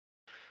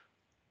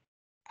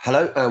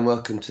Hello and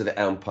welcome to the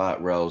Elm Park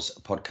Rolls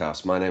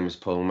podcast. My name is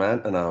Paul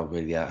Mann and I'll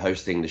be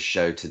hosting the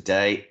show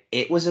today.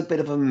 It was a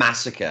bit of a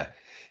massacre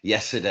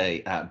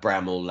yesterday at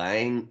Bramall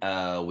Lane.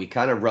 We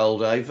kind of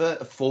rolled over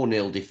a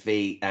 4-0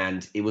 defeat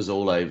and it was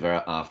all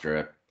over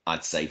after,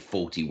 I'd say,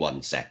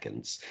 41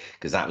 seconds,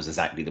 because that was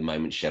exactly the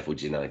moment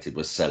Sheffield United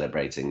was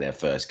celebrating their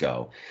first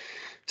goal.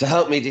 To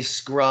help me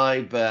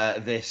describe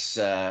this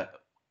not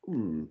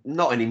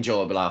an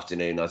enjoyable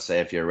afternoon, I'd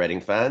say, if you're a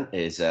Reading fan,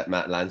 is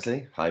Matt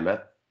Lansley. Hi,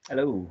 Matt.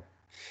 Hello.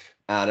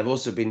 And I've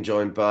also been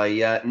joined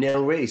by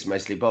Neil Rees,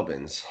 mostly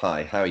Bobbins.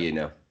 Hi, how are you,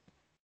 Neil?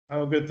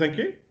 Oh, good, thank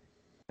you.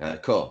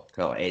 Cool.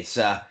 It's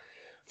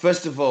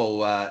first of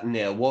all,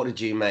 Neil, what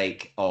did you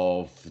make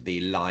of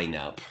the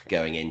lineup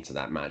going into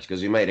that match?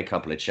 Because we made a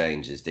couple of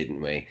changes, didn't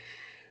we?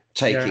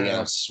 Taking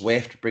out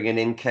Swift, bringing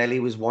in Kelly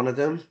was one of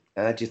them.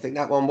 Do you think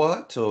that one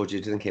worked, or do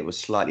you think it was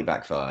slightly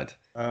backfired?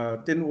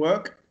 Didn't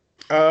work.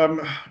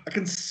 I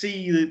can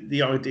see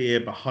the idea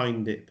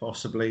behind it,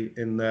 possibly,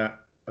 in that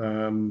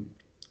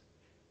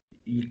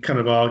you kind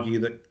of argue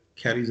that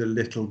Kelly's a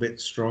little bit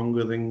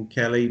stronger than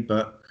Kelly,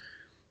 but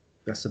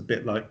that's a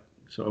bit like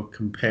sort of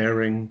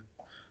comparing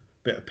a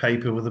bit of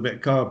paper with a bit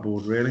of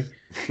cardboard, really.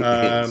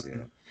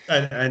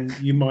 And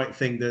you might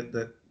think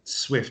that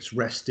Swift's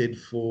rested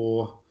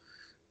for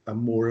a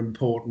more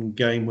important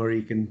game where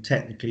he can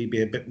technically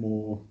be a bit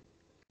more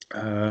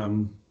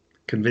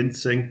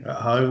convincing at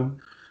home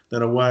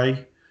than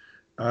away.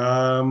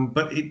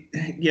 But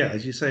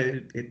as you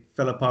say, it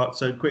fell apart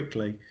so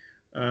quickly.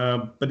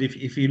 But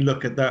if you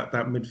look at that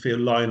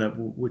midfield lineup,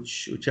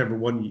 whichever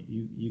one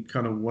you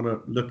kind of want to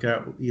look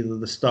at, either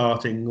the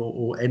starting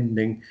or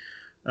ending,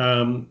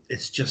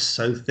 it's just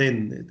so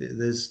thin.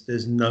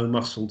 There's no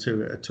muscle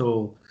to it at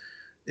all.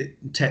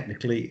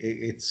 Technically,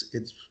 it's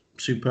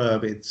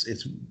superb.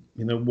 It's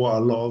what a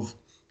lot of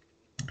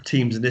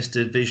teams in this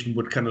division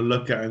would kind of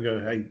look at and go,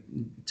 hey,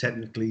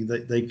 technically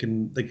they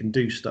can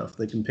do stuff.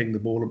 They can ping the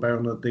ball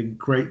about and do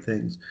great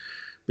things.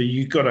 But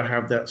you've got to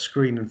have that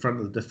screen in front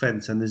of the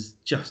defence, and there's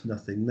just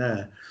nothing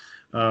there.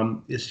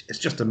 It's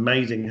just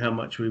amazing how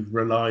much we've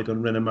relied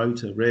on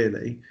Renamotor,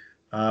 really,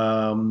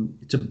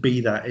 to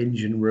be that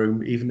engine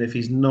room, even if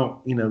he's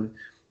not,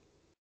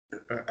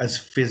 as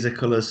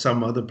physical as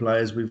some other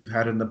players we've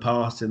had in the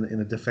past in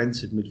a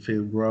defensive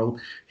midfield role.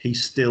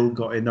 He's still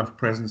got enough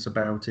presence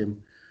about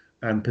him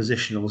and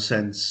positional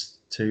sense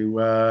to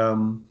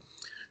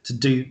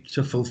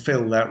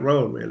fulfil that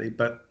role, really.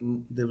 But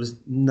there was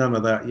none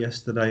of that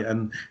yesterday,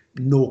 and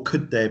nor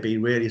could there be,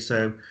 really.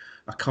 So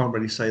I can't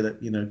really say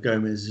that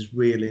Gomez is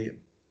really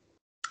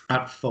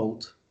at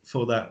fault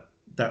for that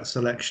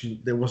selection.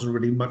 There wasn't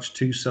really much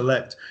to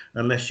select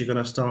unless you're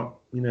going to start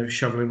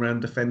shoveling around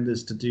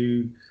defenders to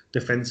do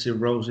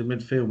defensive roles in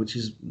midfield, which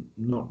is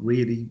not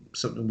really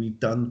something we've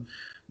done.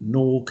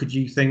 Nor could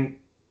you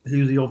think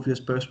who the obvious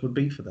person would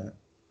be for that.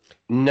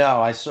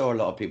 No, I saw a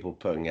lot of people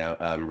putting out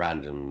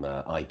random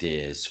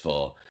ideas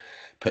for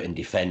putting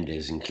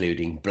defenders,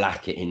 including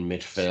Blackett in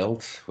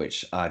midfield,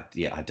 which I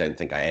don't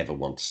think I ever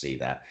want to see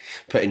that.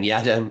 Putting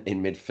Yadam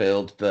in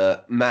midfield.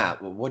 But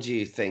Matt, what do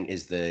you think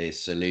is the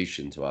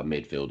solution to our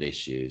midfield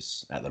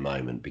issues at the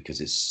moment? Because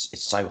it's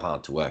so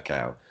hard to work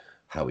out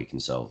how we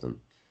can solve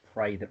them.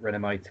 Pray that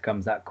Renamotor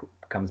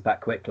comes back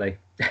quickly.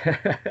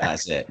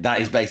 That's it. That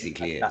is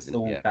basically That's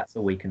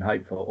all we can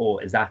hope for. Or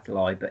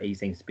Azatali, but he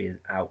seems to be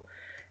out.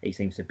 He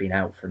seems to have been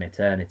out for an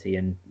eternity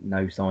and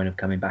no sign of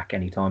coming back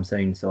anytime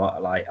soon. So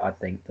I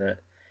think that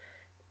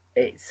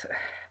it's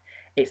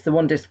the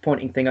one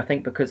disappointing thing, I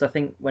think, because I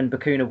think when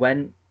Bacuna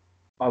went,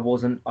 I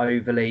wasn't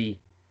overly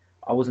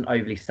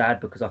sad,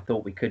 because I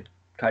thought we could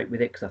cope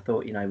with it, because I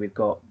thought we've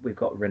got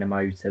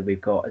Renamotor, we've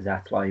got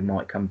Azatali who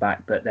might come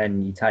back, but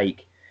then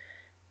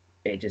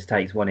it just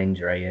takes one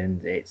injury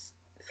and it's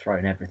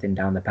thrown everything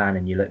down the pan,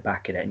 and you look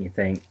back at it and you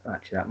think,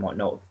 actually, that might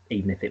not,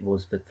 even if it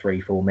was for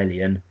 3-4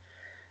 million.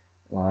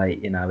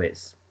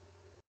 It's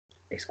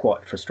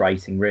quite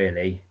frustrating,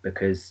 really,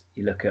 because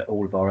you look at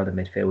all of our other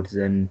midfielders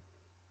and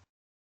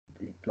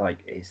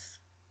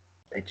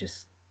they're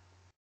just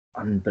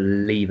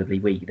unbelievably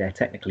weak. They're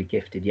technically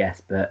gifted,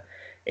 yes, but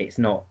it's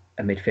not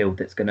a midfield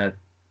that's going to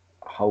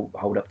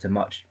hold up to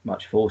much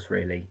force,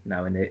 really.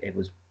 And it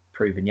was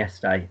proven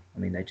yesterday. I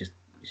mean,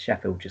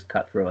 Sheffield just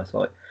cut through us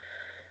like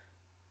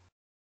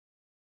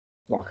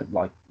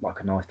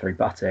a knife through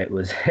butter. It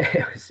was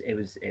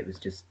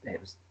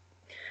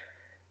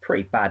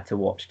pretty bad to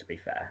watch, to be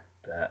fair.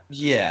 But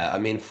yeah, I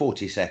mean,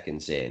 40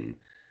 seconds in,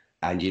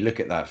 and you look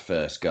at that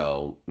first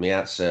goal,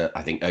 Miazza,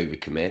 I think,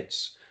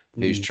 overcommits.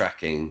 Who's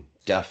tracking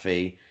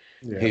Duffy?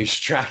 Yeah. Who's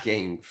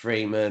tracking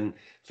Freeman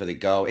for the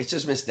goal? It's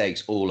just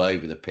mistakes all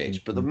over the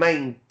pitch. But the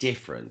main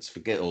difference,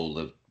 forget all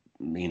the,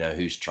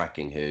 who's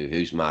tracking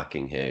who's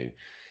marking who,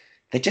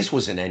 there just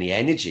wasn't any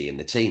energy in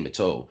the team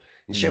at all.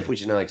 And Sheffield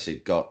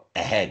United got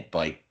ahead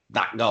by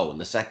that goal and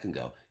the second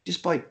goal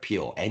just by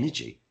pure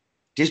energy.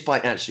 Just by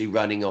actually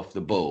running off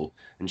the ball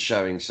and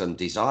showing some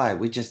desire.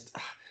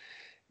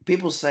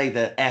 People say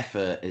that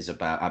effort is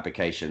about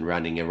application,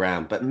 running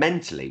around, but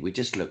mentally we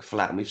just look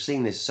flat. And we've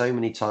seen this so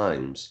many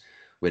times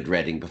with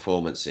Reading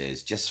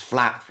performances, just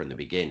flat from the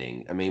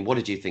beginning. I mean, what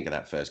did you think of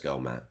that first goal,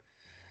 Matt?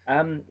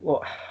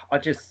 Well, I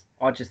just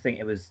think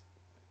it was,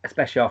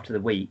 especially after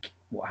the week,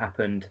 what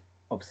happened.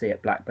 Obviously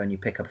at Blackburn, you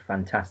pick up a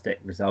fantastic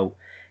result.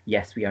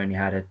 Yes, we only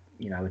had a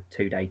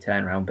 2-day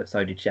turnaround, but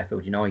so did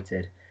Sheffield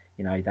United.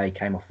 They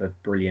came off a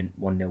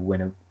brilliant 1-0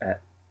 win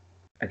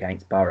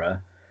against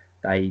Borough.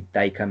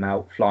 They come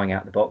out flying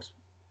out the box.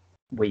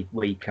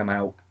 We come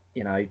out,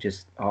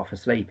 just half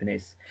asleep, and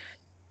it's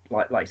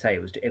like I say,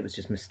 it was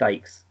just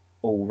mistakes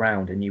all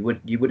round. And you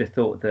would have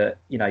thought that,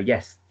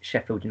 yes,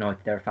 Sheffield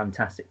United, they're a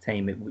fantastic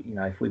team.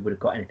 If we would have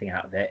got anything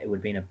out of it, it would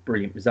have been a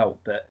brilliant result.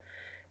 But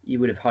you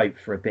would have hoped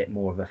for a bit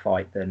more of a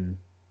fight than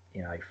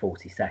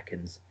 40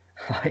 seconds.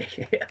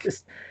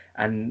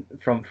 And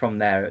from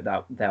there,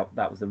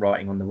 that was the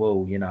writing on the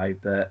wall,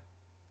 But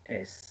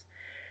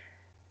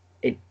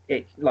it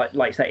like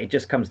I say, it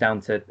just comes down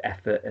to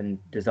effort and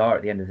desire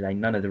at the end of the day.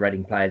 None of the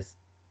Reading players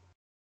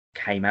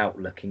came out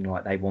looking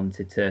like they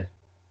wanted to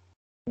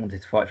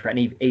fight for it.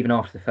 And even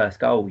after the first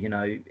goal,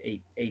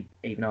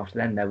 even after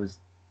then, there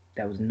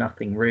was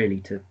nothing really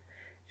to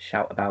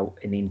shout about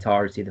in the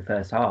entirety of the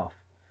first half.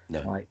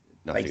 No,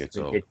 nothing at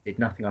all. Did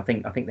nothing. I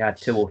think they had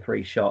 2 or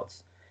 3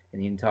 shots in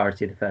the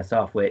entirety of the first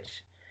half,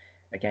 which,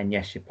 again,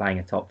 yes, you're playing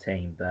a top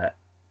team, but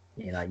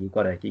you've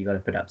got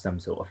to put up some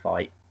sort of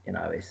fight.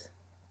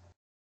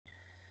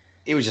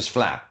 It was just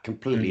flat,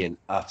 completely and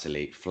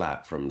utterly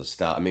flat from the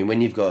start. I mean,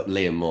 when you've got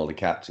Liam Moore, the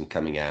captain,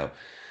 coming out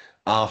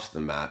after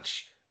the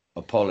match,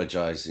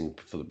 apologising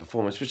for the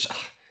performance, which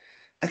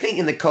I think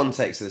in the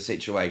context of the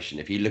situation,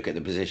 if you look at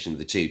the position of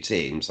the two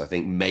teams, I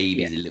think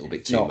maybe it's a little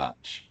bit too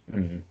much.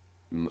 Mm-hmm.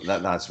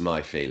 That's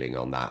my feeling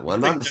on that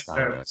one. I think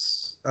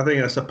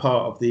that's a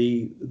part of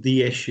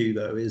the issue,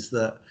 though, is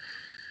that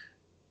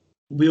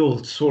we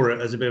all saw it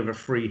as a bit of a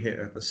free hit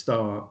at the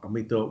start, and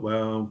we thought,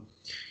 well,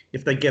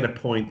 if they get a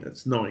point,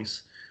 that's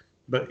nice.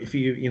 But if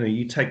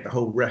you take the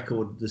whole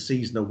record of the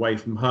season away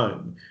from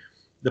home,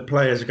 the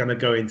players are going to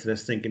go into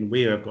this thinking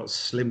we have got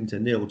slim to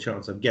nil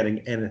chance of getting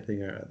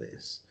anything out of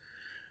this.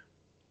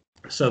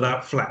 So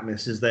that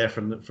flatness is there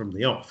from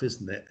the off,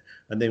 isn't it?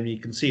 And then when you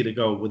concede a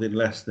goal within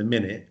less than a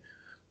minute,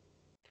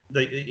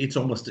 it's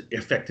almost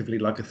effectively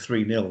like a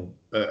 3-0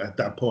 at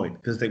that point,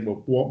 because they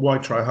think, well, why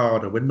try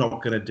harder? We're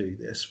not going to do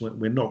this.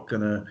 We're not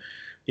going to,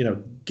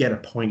 get a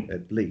point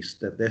at least.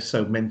 That they're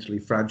so mentally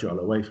fragile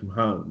away from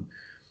home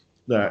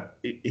that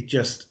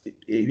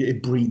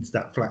it breeds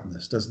that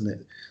flatness, doesn't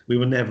it? We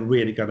were never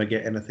really going to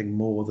get anything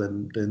more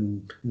than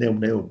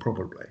 0-0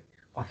 probably.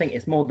 I think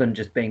it's more than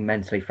just being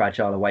mentally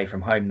fragile away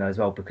from home though as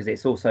well, because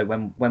it's also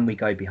when we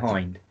go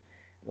behind.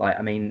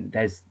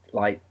 There's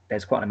quite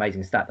an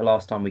amazing stat. The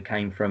last time we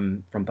came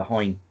from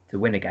behind to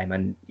win a game,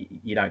 and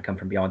you don't come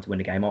from behind to win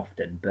a game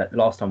often, but the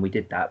last time we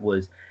did that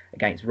was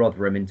against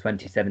Rotherham in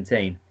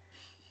 2017.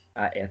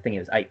 I think it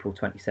was April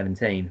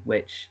 2017,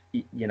 which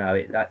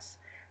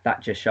that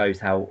just shows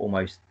how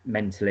almost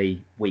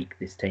mentally weak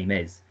this team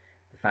is.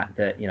 The fact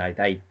that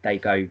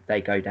they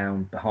go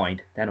down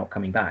behind, they're not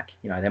coming back.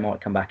 They might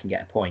come back and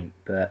get a point,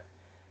 but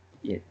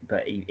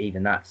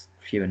even that's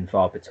few and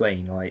far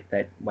between.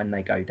 When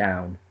they go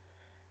down,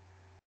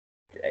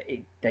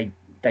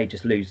 they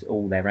just lose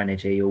all their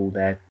energy, all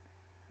their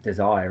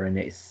desire, and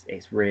it's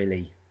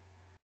really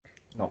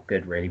not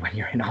good. Really, when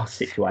you're in our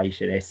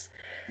situation, it's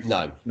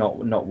not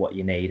what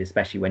you need,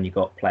 especially when you've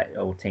got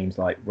teams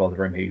like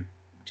Rotherham who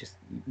just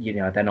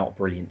they're not a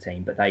brilliant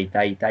team, but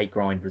they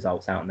grind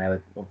results out, and they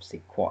were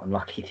obviously quite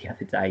unlucky the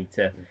other day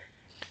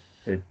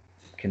to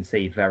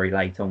concede very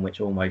late on,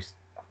 which almost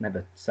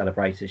never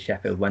celebrated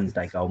Sheffield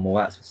Wednesday goal more.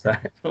 That's for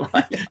certain.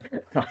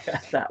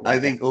 I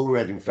think all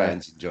Reading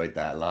fans enjoyed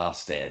that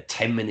last year,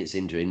 10 minutes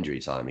into injury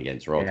time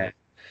against Rotherham. Yeah.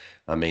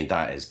 I mean,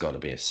 that has got to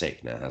be a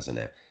sickener, hasn't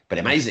it? But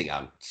amazing,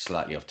 I'm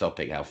slightly off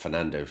topic, how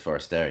Fernando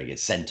Forestieri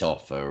gets sent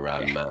off for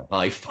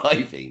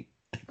high-fiving.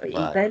 He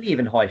barely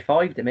even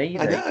high-fived him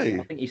either. I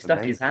know. I think he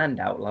stuck his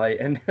hand out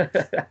and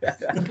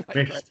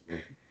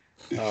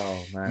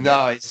oh man.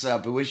 No, it's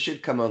but we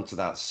should come on to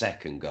that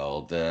second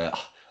goal.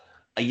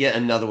 Yet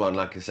another one,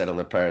 like I said on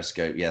the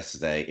Periscope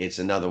yesterday, it's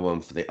another one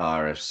for the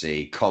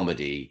RFC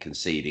comedy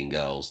conceding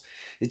goals.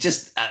 It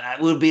just it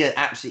will be an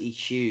absolutely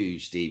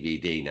huge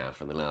DVD now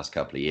from the last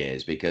couple of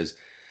years, because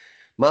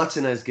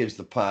Martinez gives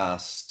the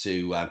pass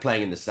to,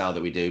 playing in the style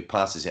that we do,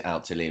 passes it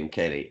out to Liam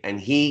Kelly, and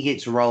he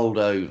gets rolled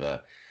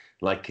over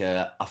like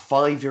a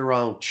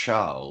 5-year-old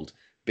child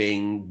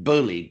being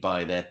bullied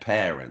by their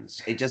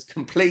parents. It just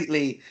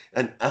completely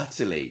and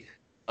utterly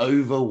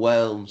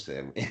overwhelms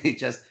him. It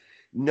just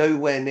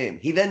nowhere near him.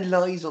 He then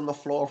lies on the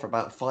floor for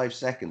about 5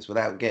 seconds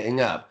without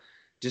getting up,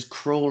 just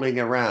crawling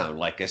around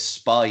like a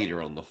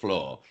spider on the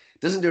floor.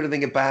 Doesn't do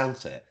anything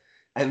about it.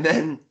 And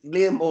then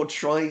Liam Moore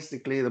tries to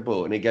clear the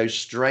ball, and it goes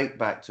straight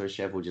back to a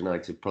Sheffield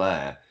United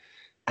player.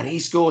 And he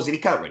scores it. He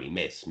can't really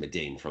miss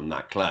Medine from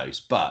that close,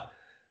 but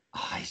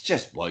it's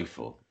just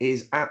woeful. It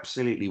is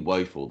absolutely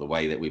woeful the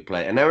way that we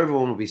play. And now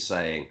everyone will be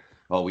saying,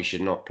 oh, we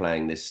should not play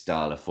this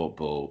style of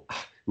football.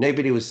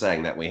 Nobody was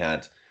saying that we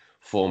had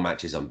 4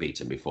 matches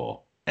unbeaten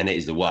before, and it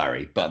is the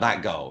worry. But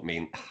that goal, I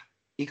mean,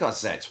 you got to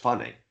say it's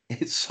funny.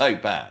 It's so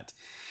bad.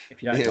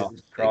 If you don't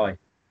laugh, cry.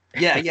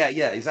 Yeah,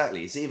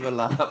 exactly. It's either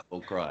laugh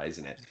or cry,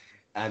 isn't it?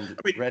 And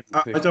I mean,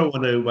 I don't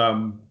want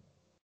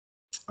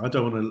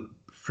to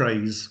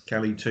praise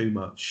Kelly too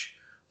much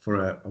for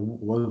a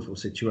woeful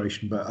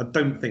situation, but I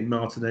don't think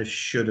Martinez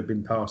should have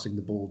been passing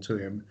the ball to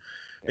him,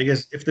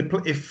 because if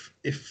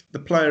the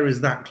player is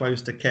that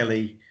close to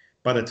Kelly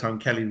by the time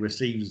Kelly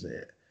receives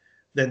it,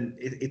 then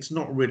it's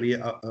not really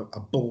a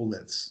ball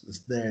that's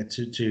there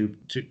to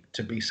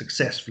be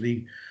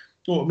successfully.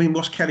 Well, I mean,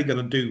 what's Kelly going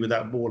to do with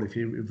that ball if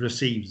he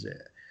receives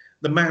it?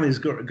 The man is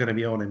going to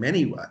be on him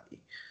anyway.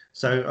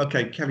 So,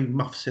 okay, Kelly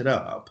muffs it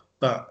up,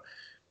 but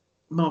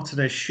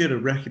Martinez should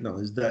have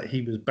recognised that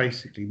he was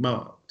basically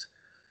marked.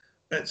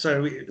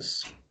 So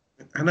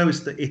I know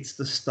it's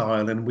the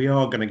style, and we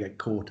are going to get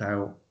caught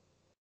out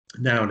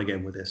now and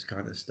again with this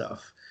kind of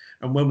stuff.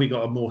 And when we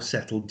got a more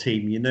settled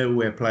team, you know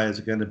where players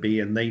are going to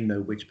be, and they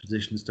know which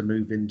positions to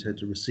move into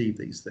to receive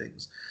these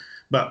things.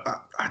 But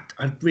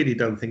I really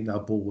don't think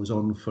that ball was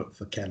on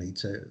for Kelly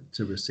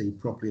to receive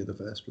properly in the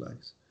first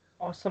place.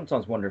 I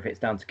sometimes wonder if it's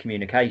down to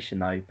communication,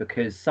 though,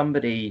 because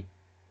somebody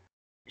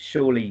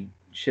surely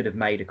should have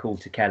made a call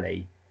to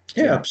Kelly.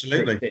 Yeah,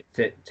 absolutely.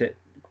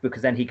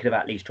 Because then he could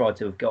have at least tried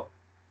to have got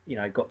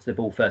to the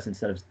ball first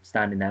instead of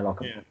standing there like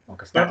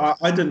a statue. But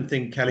I didn't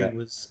think Kelly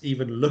was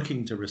even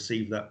looking to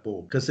receive that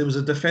ball, because there was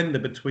a defender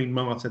between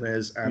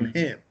Martinez and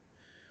him.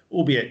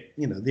 Albeit,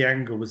 the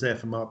angle was there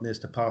for Martinez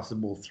to pass the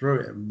ball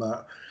through him,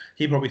 but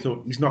he probably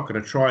thought he's not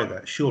going to try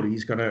that. Surely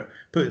he's going to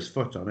put his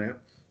foot on it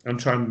and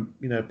try and,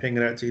 ping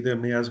it out to either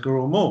Miazga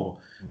or Moore.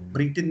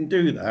 But he didn't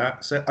do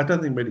that. So I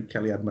don't think really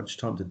Kelly had much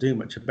time to do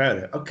much about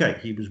it. Okay,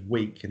 he was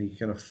weak and he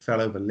kind of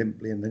fell over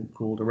limply and then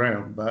crawled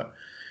around. But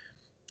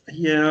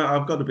yeah,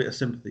 I've got a bit of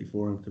sympathy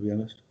for him, to be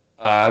honest.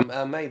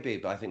 Maybe,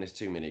 but I think there's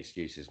too many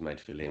excuses made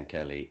for Liam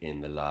Kelly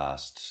in the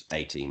last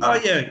 18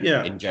 months. Oh,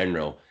 yeah. In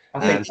general.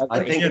 I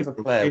think if a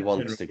player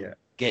wants to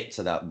get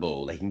to that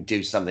ball, they can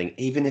do something,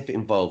 even if it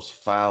involves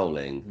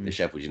fouling the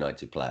Sheffield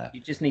United player.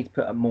 You just need to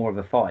put up more of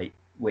a fight,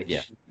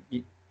 which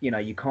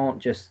you can't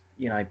just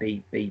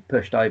be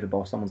pushed over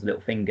by someone's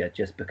little finger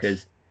just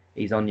because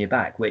he's on your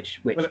back.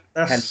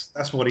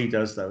 That's what he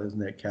does, though,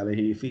 isn't it,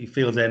 Kelly? If he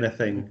feels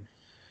anything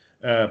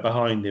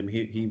behind him,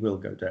 he will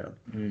go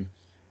down.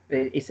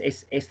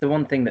 It's the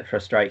one thing that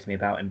frustrates me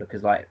about him,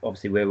 because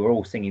obviously we were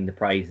all singing the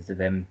praises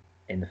of him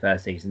in the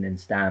first season in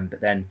Stam,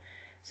 but then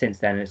since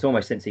then, it's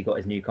almost since he got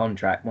his new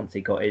contract, once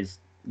he got his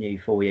new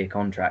 4-year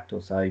contract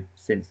or so,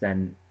 since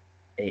then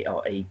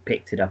he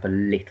picked it up a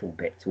little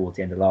bit towards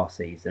the end of last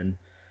season,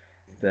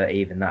 but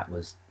even that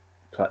was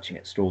clutching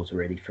at straws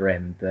really for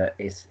him. But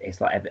it's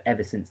like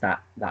ever since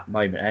that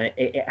moment, and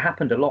it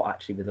happened a lot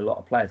actually with a lot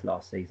of players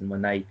last season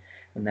when they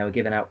were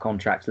giving out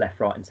contracts left,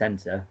 right and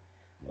centre,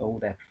 all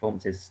their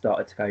performances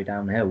started to go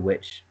downhill,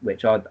 which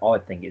I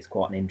think is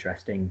quite an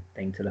interesting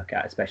thing to look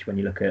at, especially when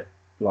you look at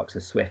likes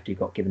of Swift, who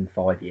got given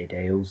 5-year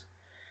deals.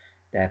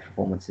 Their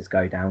performances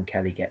go down.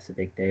 Kelly gets a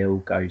big deal,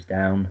 goes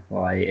down.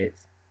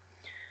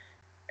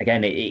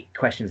 It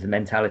questions the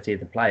mentality of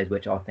the players,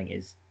 which I think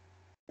is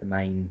the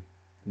main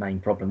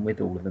problem with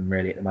all of them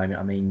really at the moment.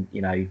 I mean,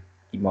 you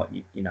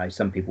might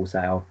some people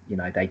say,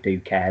 they do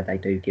care, they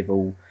do give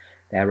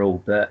their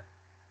all, but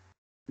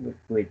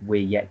we're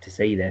yet to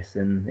see this,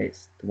 and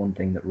it's the one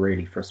thing that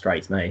really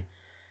frustrates me.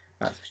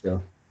 That's for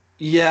sure.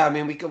 Yeah, I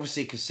mean, we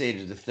obviously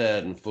conceded the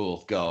third and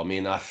fourth goal. I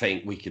mean, I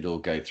think we could all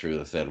go through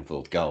the third and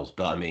fourth goals,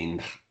 but I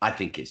mean, I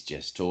think it's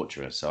just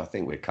torturous. So I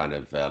think we're kind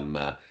of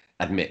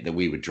admit that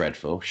we were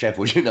dreadful.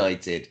 Sheffield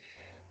United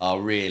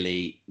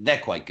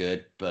they're quite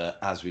good, but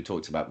as we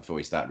talked about before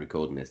we started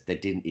recording this, they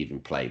didn't even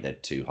play their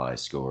 2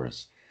 highest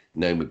scorers.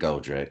 No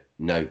McGoldrick,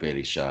 no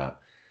Billy Sharp.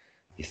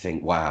 You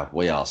think, wow,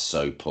 we are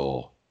so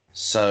poor.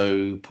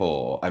 So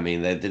poor. I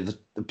mean, the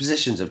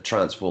positions have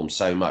transformed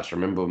so much. I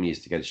remember when we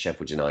used to go to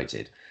Sheffield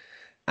United,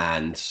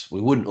 and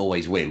we wouldn't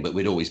always win, but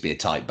we'd always be a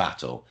tight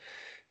battle.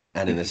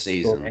 And in the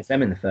season, it's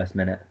them in the first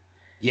minute.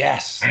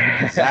 Yes,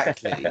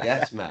 exactly.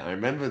 Yes, Matt, I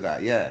remember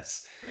that.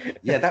 Yes,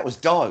 yeah, that was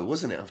Doyle,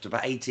 wasn't it? After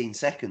about 18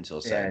 seconds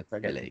or so, in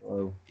Premier League.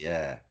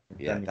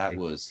 That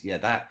was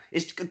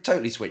it's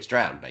totally switched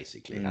around,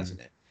 basically,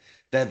 hasn't it?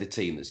 They're the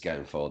team that's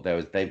going forward.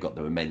 They've got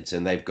the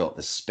momentum, they've got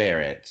the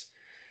spirit.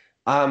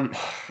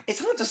 It's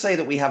hard to say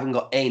that we haven't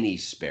got any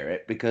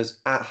spirit,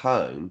 because at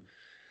home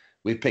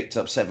we've picked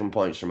up 7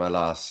 points from our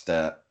last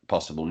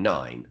possible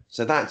 9.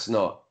 So that's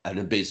not an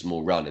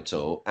abysmal run at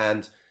all.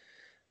 And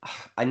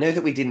I know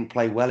that we didn't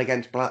play well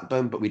against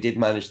Blackburn, but we did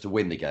manage to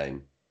win the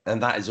game. And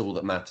that is all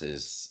that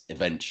matters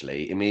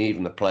eventually. I mean,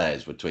 even the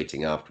players were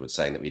tweeting afterwards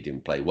saying that we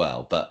didn't play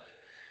well. But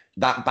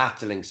that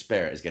battling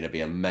spirit is going to be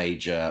a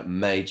major,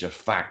 major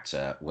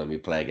factor when we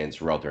play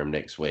against Rotherham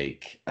next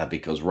week,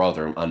 because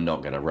Rotherham are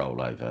not going to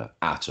roll over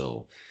at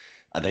all.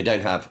 They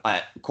don't have,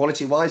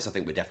 quality-wise, I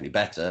think we're definitely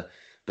better.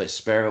 But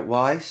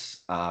spirit-wise,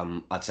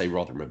 I'd say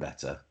Rotherham are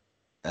better.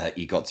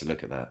 You got to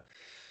look at that.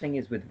 Thing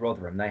is with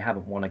Rotherham, they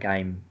haven't won a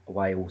game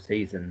away all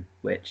season,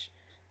 which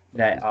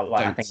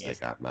I think say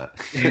that, Matt.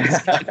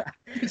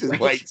 It's just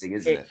waiting,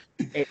 isn't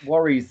it? It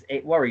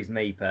worries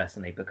me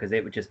personally because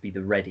it would just be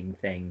the Reading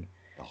thing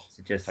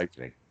to just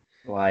totally.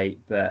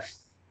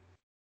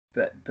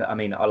 But I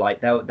mean,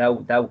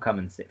 they'll come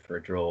and sit for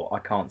a draw. I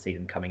can't see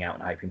them coming out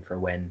and hoping for a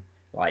win.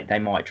 Like they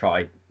might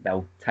try,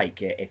 they'll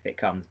take it if it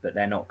comes, but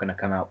they're not going to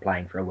come out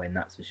playing for a win.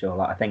 That's for sure.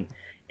 Like I think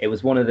it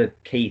was one of the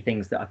key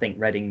things that I think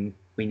Reading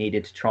we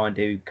needed to try and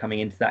do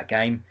coming into that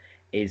game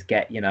is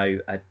get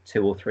a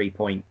 2 or 3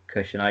 point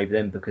cushion over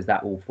them because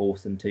that will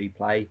force them to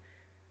play.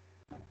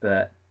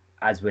 But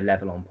as we're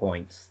level on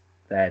points,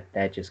 they're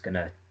just going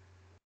to.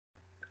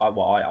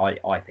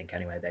 I think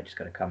anyway, they're just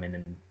going to come in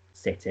and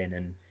sit in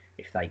and.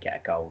 If they get a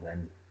goal,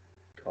 then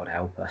God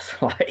help us.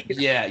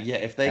 Yeah.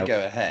 If they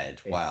go ahead,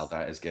 wow,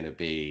 that is going to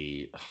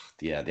be,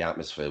 the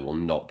atmosphere will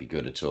not be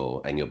good at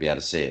all, and you'll be able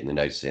to see it and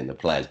notice it in the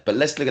players. But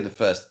let's look at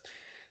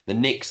the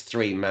next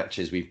 3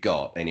 matches we've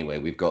got. Anyway,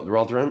 we've got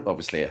Rotherham,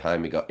 obviously at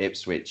home. We've got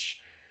Ipswich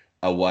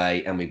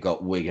away, and we've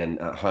got Wigan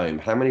at home.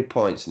 How many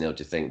points, Neil,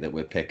 do you think that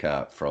we'll pick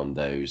up from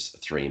those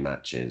 3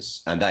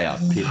 matches? And they are.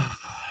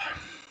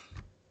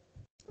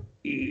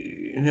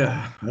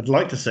 Yeah, I'd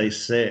like to say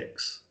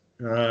 6.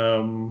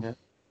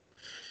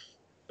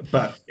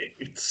 But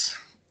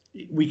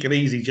we could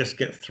easily just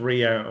get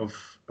 3 out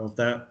of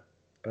that.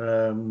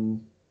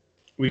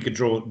 We could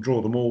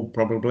draw them all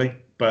probably,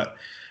 but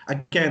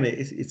again,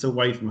 it's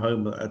away from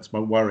home. That's my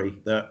worry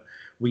that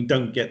we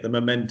don't get the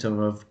momentum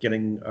of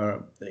getting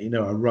a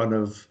run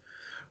of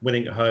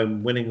winning at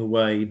home, winning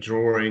away,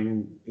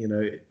 drawing.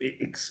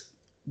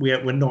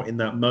 We're not in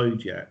that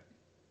mode yet,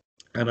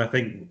 and I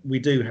think we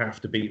do have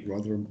to beat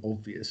Rotherham,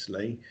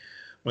 obviously.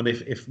 And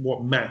if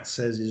what Matt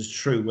says is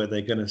true, where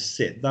they're going to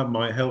sit, that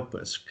might help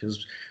us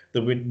because the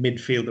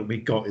midfield that we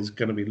got is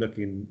going to be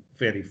looking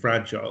fairly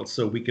fragile.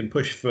 So we can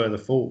push further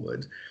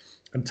forward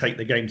and take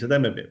the game to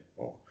them a bit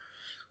more.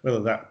 Whether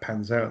that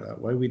pans out that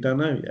way, we don't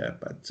know yet.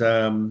 But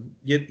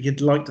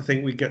you'd like to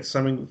think we get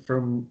something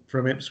from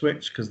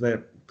Ipswich because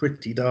they're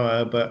pretty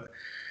dire. But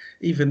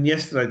even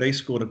yesterday, they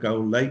scored a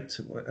goal late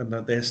and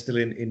they're still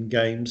in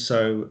game.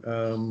 So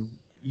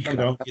you could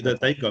argue that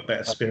they've got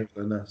better spirit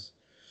than us.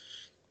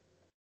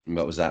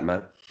 What was that,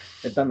 Matt?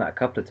 They've done that a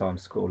couple of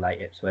times, score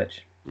late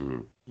Ipswich.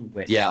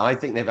 Yeah, I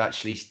think they've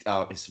actually.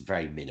 It's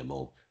very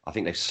minimal. I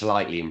think they've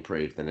slightly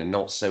improved, and they're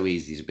not so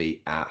easy to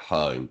beat at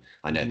home.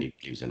 I know they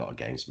lose a lot of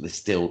games, but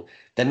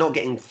they're not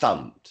getting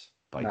thumped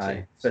by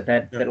teams. But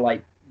they're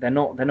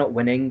not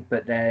winning,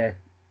 but they're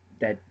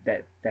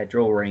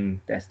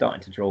drawing. They're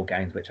starting to draw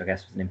games, which I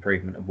guess was an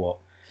improvement of what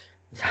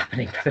was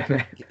happening for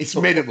them. It's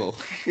minimal.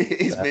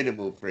 It's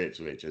minimal for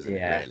Ipswich, isn't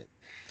it? Really.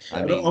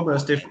 I mean,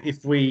 almost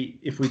if we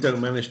don't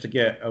manage to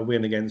get a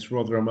win against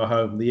Rotherham at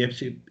home, the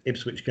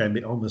Ipswich game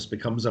it almost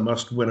becomes a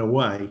must-win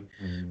away,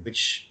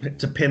 which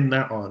to pin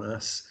that on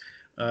us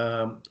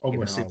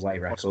almost is away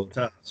record.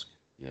 Task.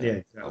 Yeah,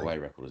 exactly. Away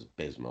record is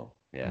abysmal.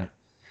 Yeah,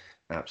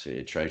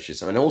 absolutely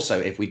atrocious. And also,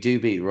 if we do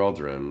beat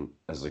Rotherham,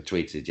 as I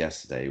tweeted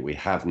yesterday, we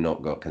have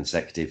not got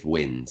consecutive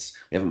wins.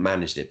 We haven't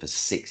managed it for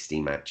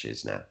 60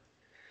 matches now.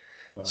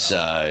 Wow.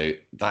 So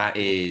that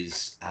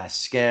is a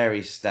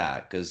scary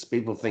stat because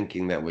people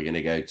thinking that we're going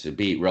to go to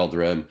beat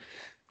Rotherham,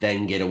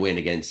 then get a win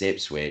against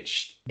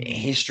Ipswich.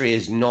 History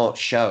is not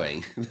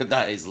showing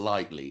that is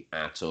likely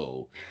at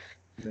all.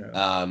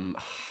 Yeah.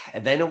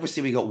 And then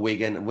obviously we got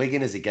Wigan.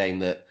 Wigan is a game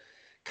that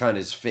kind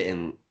of is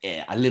fitting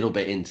a little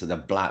bit into the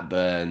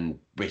Blackburn,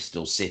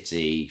 Bristol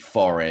City,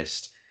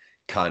 Forest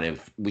kind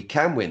of. We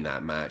can win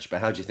that match,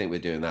 but how do you think we're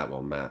doing that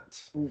one,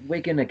 Matt?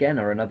 Wigan again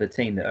are another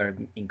team that are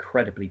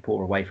incredibly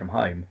poor away from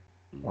home.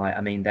 Like,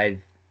 I mean, they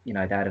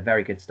had a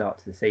very good start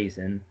to the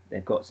season.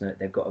 They've got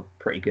a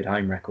pretty good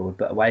home record,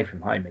 but away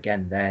from home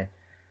again,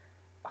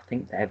 I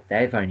think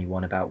they've only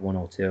won about 1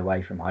 or 2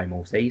 away from home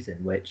all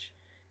season, which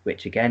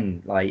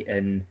again,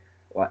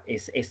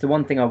 it's the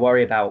one thing I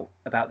worry about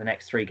the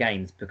next 3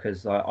 games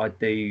because I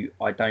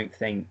don't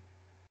think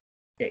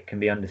it can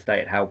be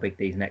understated how big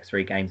these next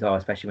 3 games are,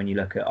 especially when you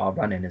look at our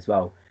run-in as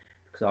well.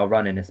 Because our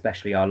run-in,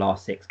 especially our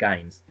last 6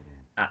 games,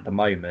 at the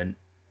moment,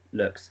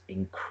 looks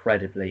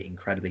incredibly,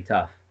 incredibly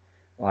tough.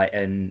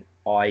 And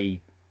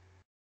I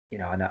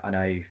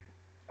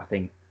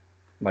think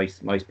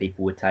most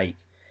people would take,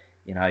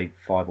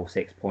 5 or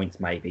 6 points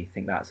maybe,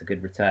 think that's a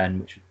good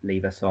return, which would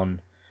leave us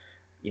on,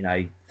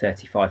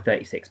 35,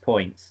 36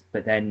 points.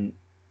 But then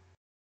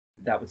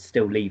that would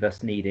still leave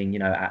us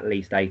needing, at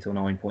least 8 or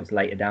 9 points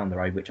later down the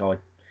road, which I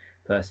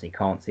personally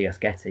can't see us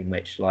getting.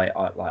 Which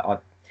I'd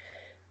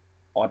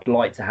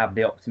like to have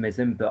the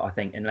optimism, but I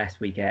think unless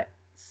we get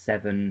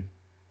 7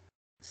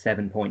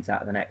 points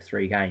out of the next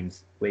 3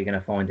 games, we're going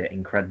to find it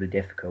incredibly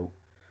difficult.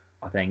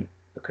 I think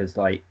because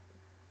I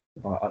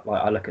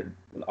look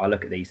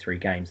at these 3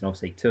 games, and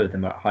obviously 2 of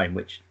them are at home,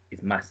 which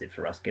is massive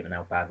for us given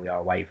how bad we are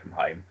away from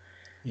home.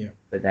 Yeah.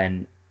 But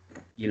then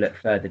you look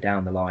further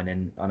down the line,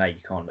 and I know you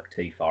can't look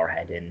too far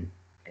ahead in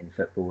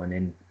football and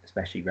in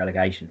especially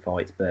relegation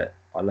fights, but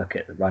I look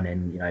at the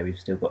run-in, we've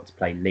still got to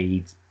play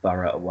Leeds,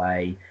 Borough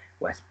away,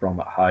 West Brom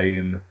at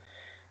home.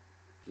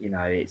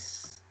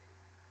 There's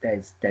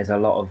a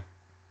lot of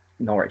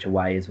Norwich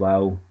away as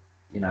well.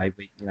 We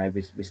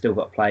still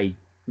got to play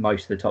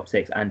most of the top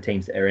six and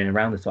teams that are in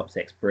around the top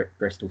six.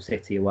 Bristol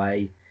City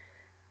away,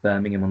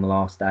 Birmingham on the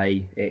last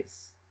day.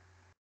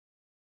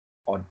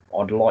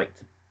 I'd like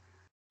to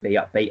be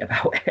upbeat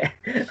about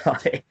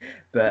it,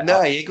 but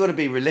no, you've got to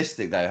be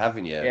realistic though,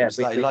 haven't you? Yeah, it's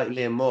like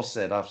Liam Moss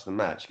said after the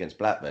match against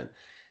Blackburn.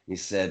 He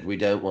said we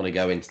don't want to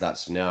go into that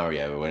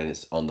scenario when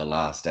it's on the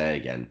last day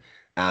again.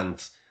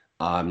 And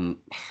I'm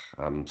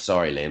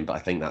sorry, Liam, but I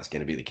think that's going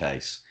to be the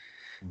case.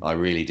 I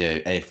really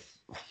do.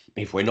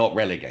 If we're not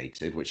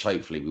relegated, which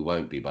hopefully we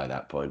won't be by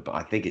that point, but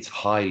I think it's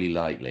highly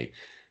likely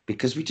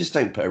because we just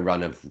don't put a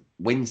run of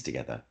wins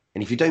together.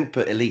 And if you don't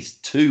put at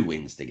least 2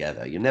 wins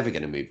together, you're never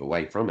going to move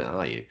away from it,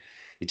 are you?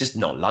 It's just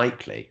not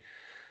likely.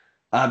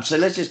 So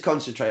let's just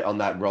concentrate on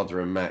that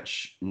Rotherham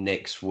match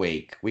next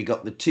week. We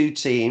got the 2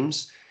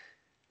 teams.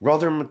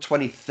 Rotherham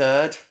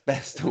 23rd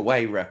best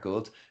away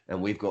record,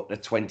 and we've got the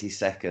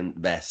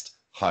 22nd best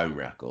home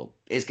record.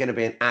 It's going to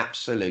be an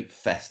absolute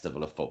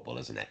festival of football,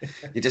 isn't it?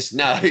 You just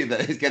know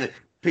that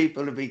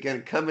people will be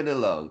coming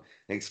along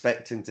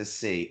expecting to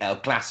see El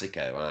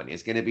Clasico, aren't you?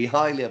 It's going to be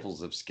high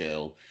levels of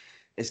skill.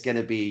 It's going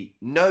to be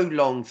no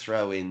long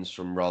throw-ins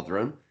from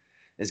Rotherham.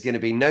 There's going to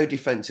be no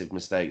defensive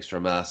mistakes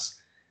from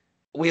us.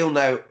 We all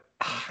know,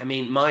 I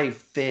mean, my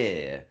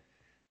fear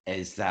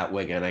is that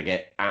we're going to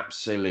get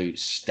absolute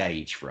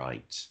stage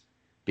fright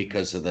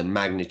because of the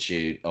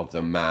magnitude of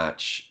the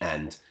match.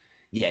 And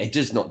yeah, it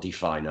does not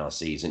define our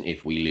season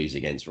if we lose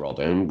against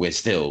Rotherham. We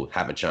still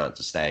have a chance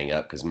of staying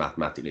up because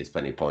mathematically there's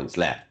plenty of points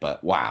left.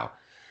 But wow,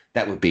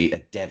 that would be a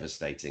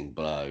devastating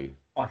blow.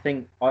 I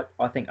think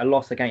a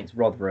loss against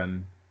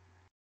Rotherham,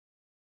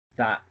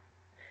 that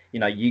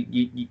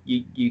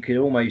you could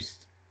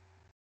almost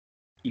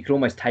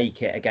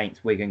take it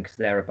against Wigan because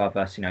they're above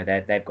us.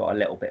 They've got a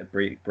little bit of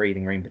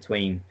breathing room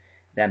between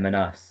them and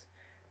us.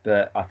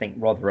 But I think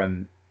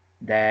Rotherham,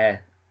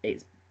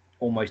 it's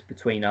almost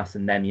between us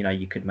and them.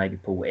 You could maybe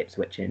pull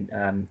Ipswich in.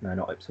 No,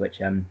 not Ipswich.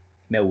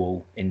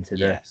 Millwall into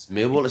the. Yes,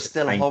 Millwall are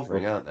still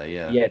hovering, aren't they?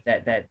 Yeah.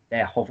 Yeah,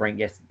 they're hovering.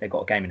 Yes, they've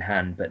got a game in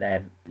hand, but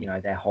they're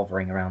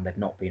hovering around. They've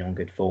not been on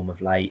good form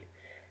of late.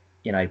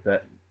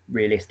 But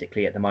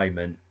realistically, at the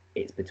moment,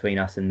 it's between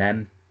us and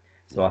them.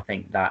 So I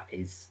think that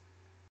is.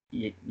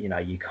 You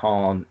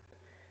cannot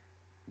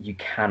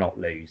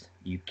lose.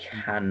 You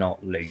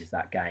cannot lose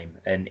that game,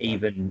 and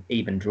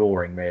even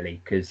drawing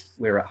really, because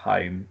we're at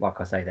home.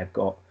 Like I say, they've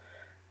got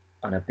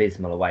an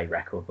abysmal away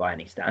record by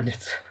any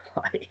standards.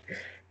 But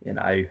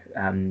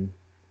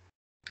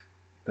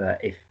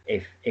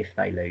if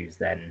they lose,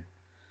 then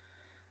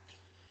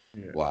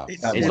wow,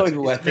 it's not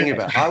even worth thinking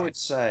about. I would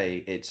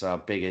say it's our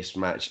biggest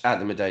match at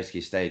the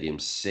Madejski Stadium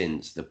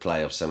since the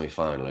playoff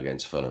semi-final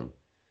against Fulham.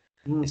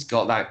 It's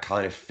got that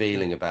kind of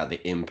feeling about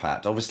the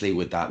impact. Obviously,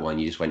 with that one,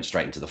 you just went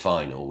straight into the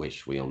final,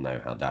 which we all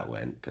know how that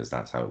went because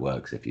that's how it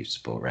works if you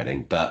support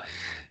Reading. But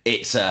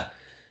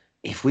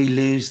if we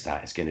lose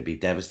that, it's going to be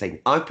devastating.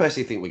 I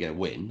personally think we're going to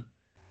win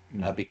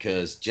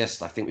because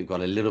I think we've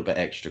got a little bit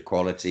extra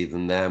quality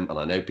than them. And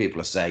I know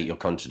people are saying you're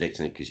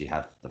contradicting it because you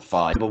have the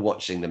 5. I remember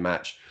watching the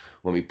match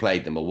when we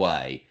played them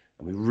away,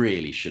 and we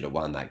really should have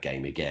won that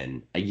game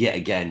again. And yet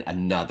again,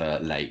 another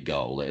late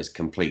goal that has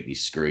completely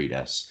screwed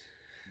us.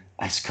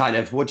 That's kind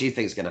of, what do you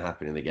think is going to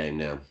happen in the game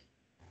now?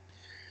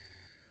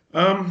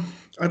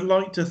 I'd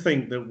like to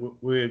think that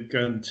we're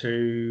going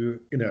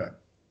to,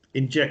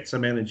 inject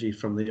some energy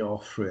from the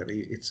off.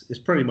 Really, it's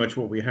pretty much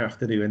what we have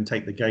to do and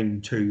take the game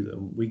to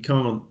them. We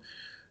can't,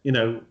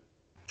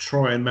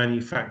 try and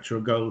manufacture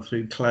a goal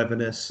through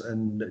cleverness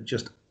and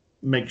just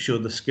make sure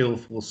the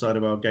skillful side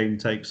of our game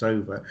takes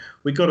over.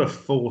 We've got to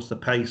force the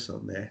pace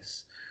on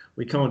this.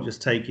 We can't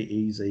just take it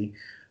easy.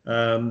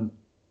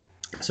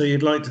 So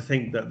you'd like to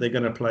think that they're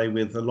going to play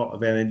with a lot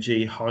of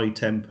energy, high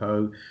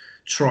tempo,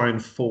 try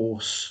and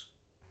force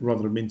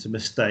Rotherham into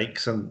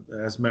mistakes. And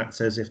as Matt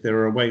says, if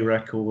their away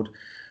record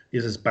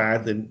is as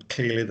bad, then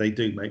clearly they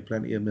do make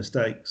plenty of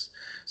mistakes.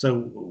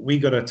 So we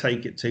got to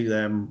take it to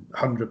them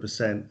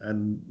 100%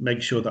 and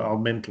make sure that our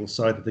mental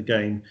side of the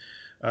game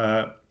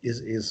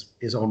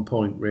is on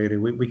point. Really,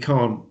 we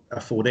can't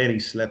afford any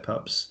slip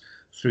ups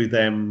through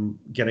them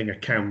getting a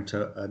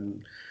counter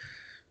and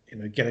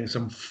getting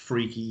some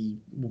freaky,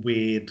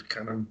 weird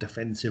kind of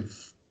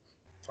defensive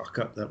fuck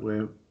up that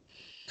we're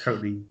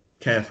totally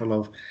careful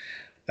of.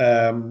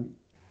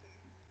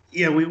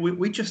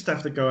 We just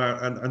have to go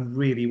out and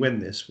really win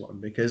this one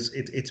because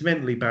it's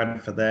mentally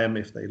bad for them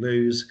if they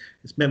lose.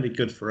 It's mentally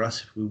good for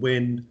us if we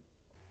win.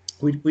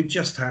 We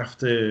just have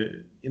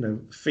to,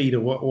 feed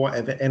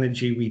whatever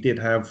energy we did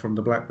have from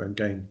the Blackburn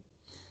game.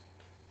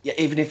 Yeah,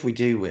 even if we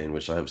do win,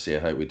 which I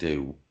hope we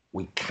do,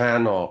 we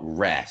cannot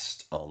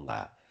rest on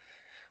that.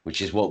 Which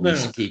is what we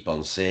keep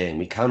on seeing.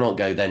 We cannot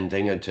go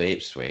to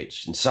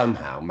Ipswich and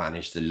somehow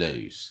manage to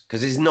lose.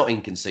 Because it's not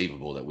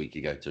inconceivable that we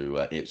could go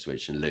to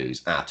Ipswich and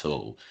lose at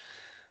all.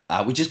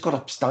 We just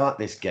got to start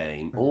this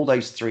game. All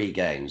those 3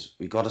 games,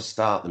 we've got to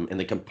start them in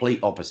the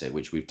complete opposite,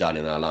 which we've done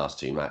in our last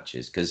 2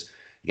 matches. Because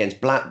against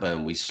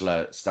Blackburn, we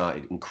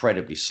started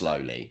incredibly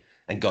slowly.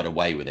 and got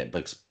away with it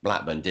because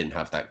Blackburn didn't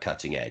have that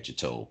cutting edge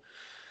at all.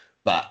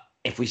 But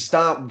if we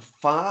start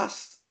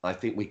fast, I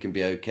think we can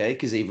be okay,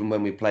 because even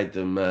when we played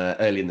them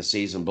early in the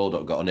season,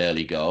 Bulldog got an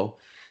early goal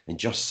and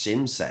Josh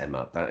Sims set him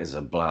up. That is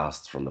a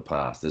blast from the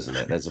past, isn't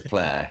it? There's a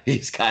player.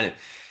 He's kind of,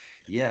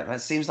 yeah,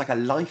 that seems like a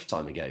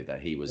lifetime ago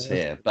that he was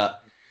here.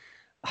 But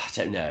I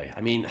don't know.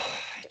 I mean,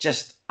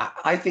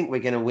 I think we're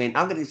going to win.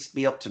 I'm going to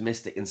be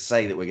optimistic and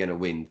say that we're going to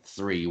win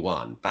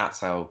 3-1. That's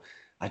how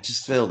I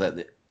just feel that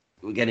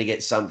we're going to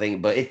get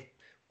something. But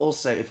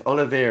if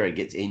Oliveira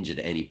gets injured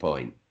at any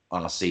point,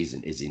 our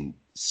season is in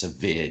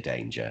severe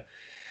danger.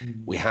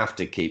 We have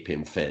to keep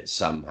him fit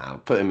somehow,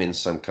 put him in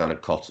some kind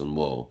of cotton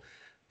wool,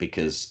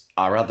 because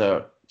our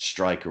other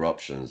striker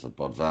options,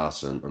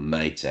 Bodvarsson and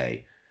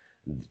Mate,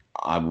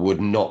 I would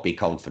not be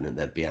confident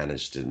they'd be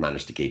managed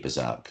to keep us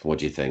up. What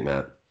do you think,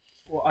 Matt?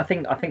 Well, I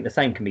think the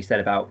same can be said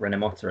about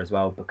Rinomhota as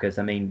well, because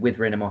I mean, with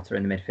Rinomhota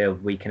in the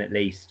midfield, we can at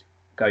least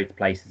go to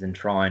places and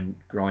try and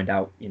grind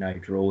out,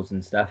 draws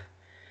and stuff.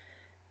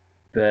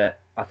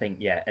 But I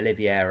think,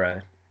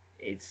 Oliveira,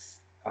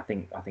 I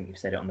think you've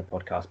said it on the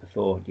podcast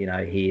before.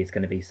 He is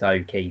going to be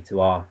so key to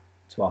our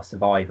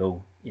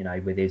survival.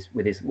 With his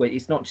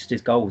it's not just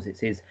his goals, it's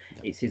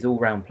his all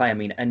round play. I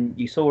mean, and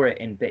you saw it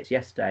in bits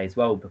yesterday as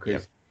well,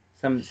 because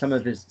some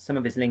of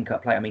his link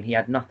up play. I mean, he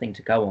had nothing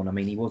to go on. I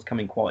mean, he was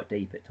coming quite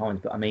deep at times,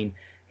 but I mean,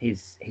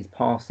 his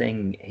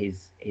passing,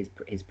 his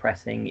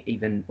pressing,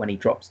 even when he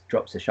drops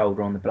a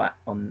shoulder on the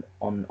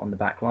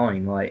back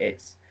line,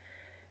 like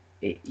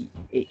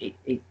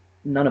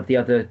none of the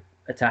other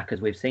attackers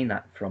we've seen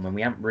that from, and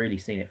we haven't really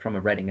seen it from a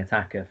Reading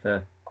attacker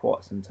for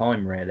quite some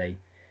time, really.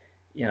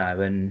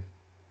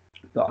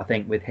 But I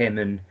think with him,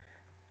 and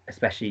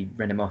especially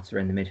Rinomhota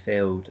in the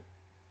midfield,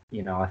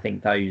 I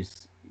think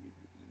those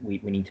we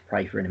need to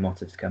pray for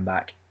Rinomhota to come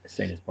back as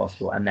soon as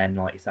possible, and then,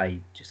 like you say,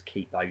 just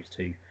keep those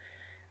two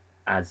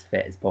as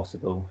fit as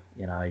possible.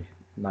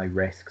 No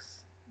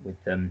risks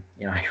with them.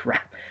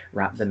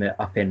 Wrap them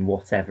up in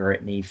whatever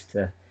it needs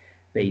to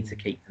be to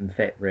keep them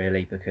fit,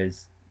 really,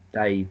 because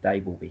they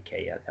will be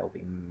key. They'll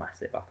be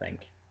massive, I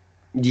think.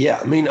 Yeah,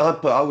 I mean,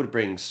 I would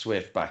bring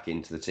Swift back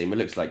into the team. It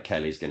looks like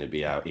Kelly's going to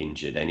be out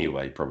injured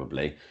anyway,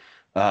 probably.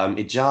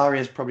 Ejaria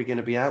is probably going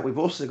to be out. We've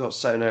also got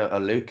Sono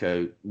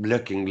Aluko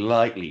looking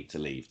likely to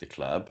leave the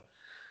club.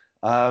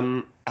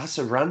 That's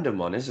a random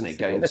one, isn't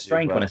it? It's a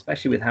strange one,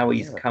 especially with how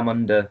he's come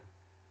under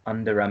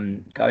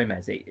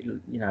Gomez.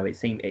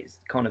 It's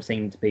kind of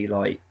seemed to be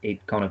like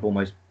it kind of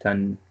almost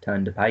turned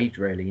a page,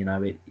 really.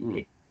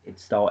 It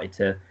started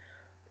to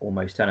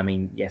almost turn. I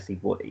mean, yes,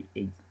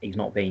 he's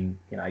not been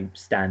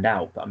stand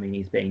out, but I mean,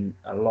 he's been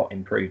a lot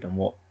improved on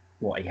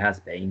what he has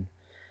been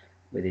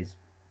with his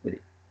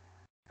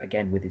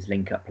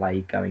link up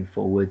play going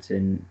forwards,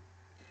 and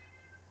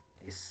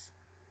it's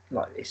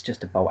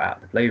just a bolt out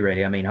of the blue,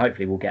 really. I mean,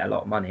 hopefully we'll get a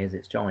lot of money, as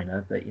it's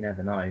China, but you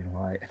never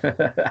know.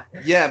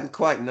 Yeah, it'd be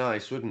quite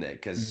nice, wouldn't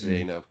it? Because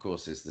of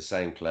course, it's the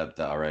same club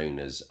that our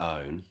owners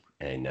own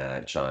in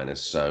China,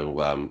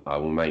 so I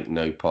will make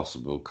no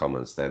possible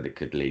comments there that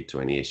could lead to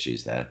any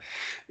issues there.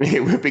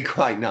 It would be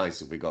quite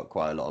nice if we got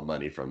quite a lot of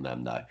money from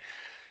them, though.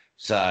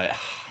 So I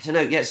don't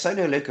know. Yeah,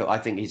 Sono Aluko, I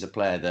think he's a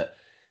player that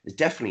is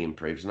definitely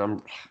improved,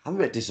 and I'm a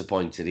bit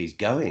disappointed he's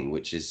going,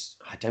 which is,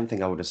 I don't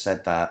think I would have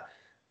said that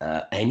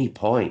any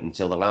point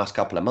until the last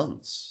couple of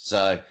months.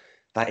 So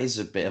that is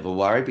a bit of a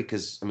worry,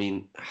 because I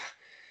mean,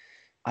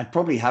 I'd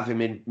probably have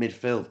him in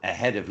midfield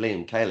ahead of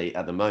Liam Kelly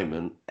at the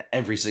moment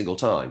every single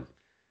time.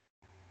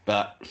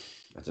 But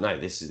I don't know.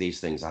 These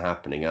things are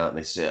happening, aren't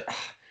they? So,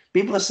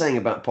 people are saying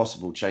about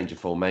possible change of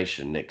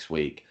formation next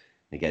week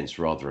against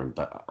Rotherham,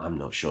 but I'm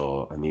not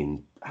sure. I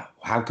mean,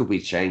 how could we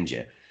change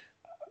it?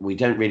 We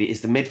don't really.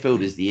 It's the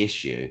midfield is the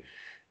issue,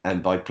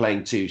 and by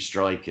playing two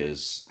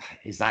strikers,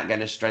 is that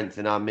going to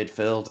strengthen our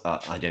midfield?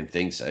 I don't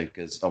think so,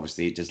 because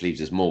obviously it just leaves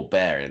us more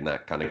bare in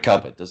that kind of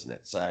cupboard, doesn't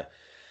it? So,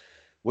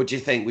 what do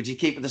you think? Would you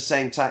keep with the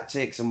same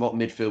tactics, and what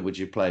midfield would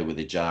you play with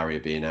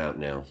Ejaria being out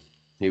now?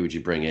 Who would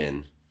you bring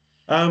in?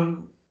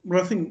 Well,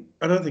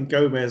 I don't think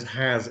Gomez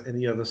has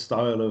any other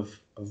style of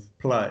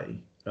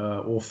play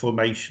or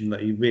formation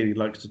that he really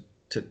likes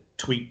to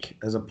tweak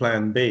as a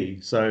plan B.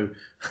 So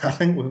I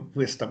think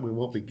we're stuck with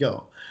what we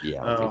got.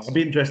 Yeah, I'd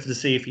be interested to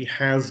see if he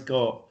has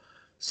got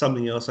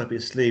something else up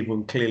his sleeve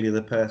when clearly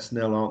the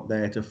personnel aren't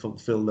there to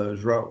fulfill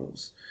those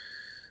roles.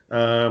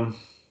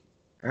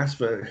 As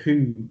for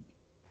who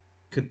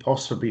could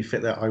possibly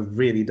fit that, I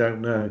really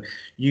don't know.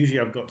 Usually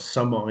I've got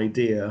some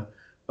idea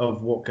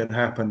of what could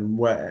happen and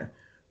where.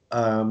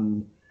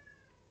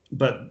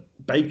 But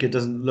Baker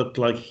doesn't look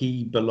like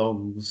he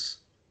belongs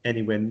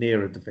anywhere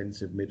near a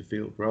defensive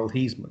midfield role.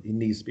 He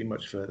needs to be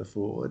much further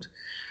forward.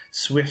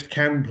 Swift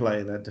can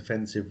play that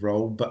defensive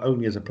role, but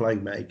only as a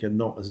playmaker,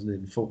 not as an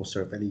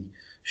enforcer of any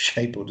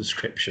shape or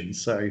description.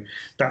 So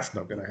that's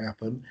not going to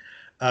happen.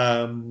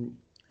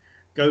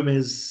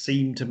 Gomez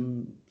seemed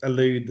to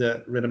allude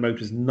that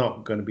Rinomhota is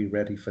not going to be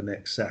ready for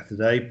next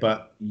Saturday,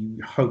 but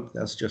you hope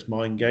that's just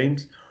mind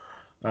games.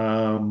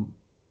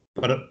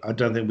 but I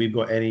don't think we've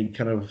got any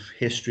kind of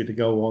history to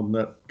go on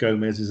that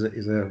Gomez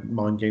is a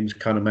mind games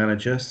kind of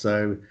manager.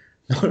 So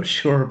not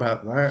sure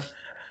about that.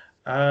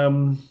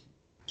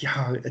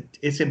 Yeah,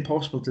 it's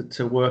impossible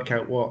to work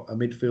out what a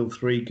midfield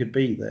three could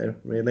be there,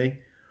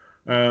 really.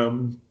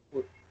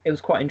 It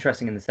was quite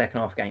interesting in the second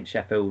half against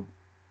Sheffield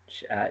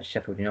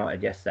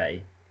United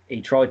yesterday.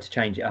 He tried to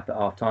change it up at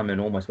half time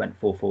and almost went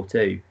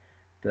 4-4-2,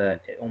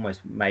 but it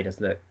almost made us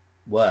look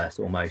worse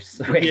almost.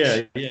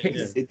 Yeah,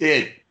 it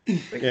did.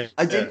 Yeah,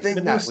 I did think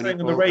that when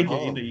saying on the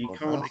radio, you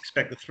can't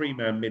expect the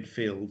three-man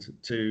midfield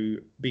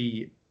to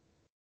be,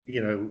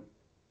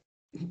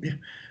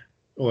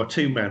 or a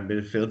two-man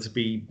midfield to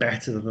be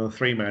better than a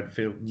three-man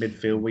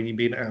midfield when you've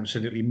been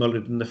absolutely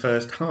mullered in the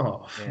first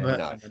half.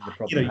 Yeah,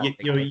 but,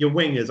 your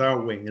wingers, our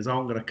wingers,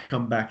 aren't going to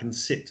come back and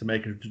sit to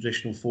make a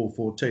traditional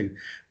 4-4-2.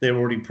 They're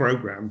already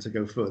programmed to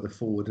go further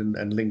forward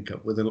and link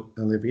up with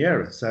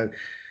Oliveira. So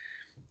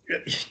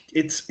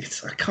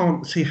it's I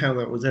can't see how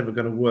that was ever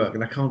going to work,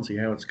 and I can't see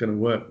how it's going to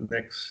work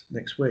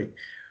next week.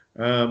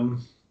 I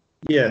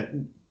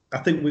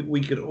think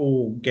we could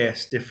all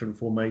guess different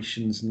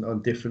formations and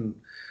on different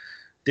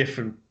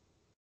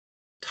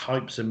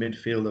types of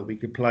midfield that we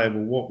could play, but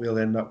what we'll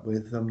end up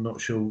with, I'm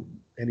not sure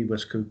any of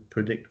us could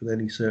predict with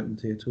any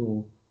certainty at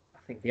all. I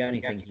think the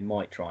only thing he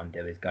might try and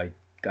do is go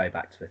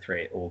back to a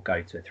three, or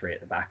go to a three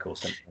at the back or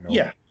something, or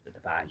at the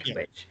back,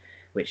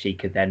 which he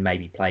could then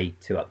maybe play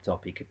two up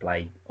top. He could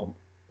play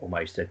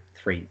almost a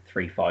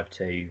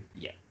 3-5-2.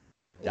 Yeah,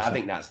 I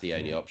think that's the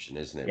only option,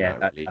 isn't it? Yeah,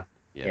 right, really?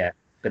 Yeah.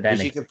 But then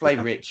you could play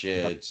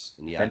Richards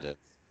and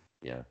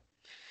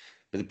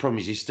But the problem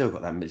is, you've still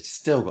got that. It's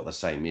still got the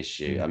same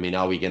issue. I mean,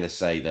 are we going to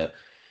say that?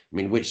 I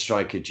mean, which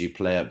striker do you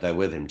play up there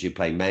with him? Do you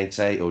play Mate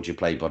or do you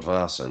play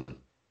Bodvarsson?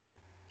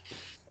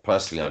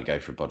 Personally, I'd go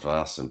for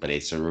Bodvarsson, but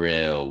it's a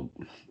real,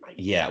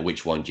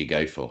 which one do you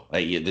go for?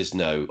 There's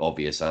no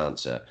obvious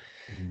answer.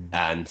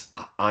 And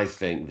I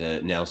think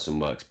that Nelson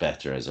works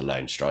better as a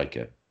lone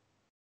striker.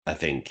 I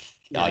think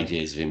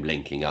ideas of him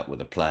linking up with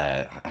a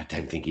player, I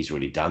don't think he's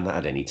really done that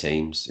at any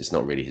teams. It's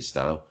not really his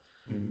style.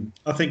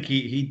 I think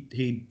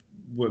he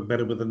worked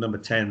better with a number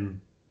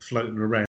 10 floating around.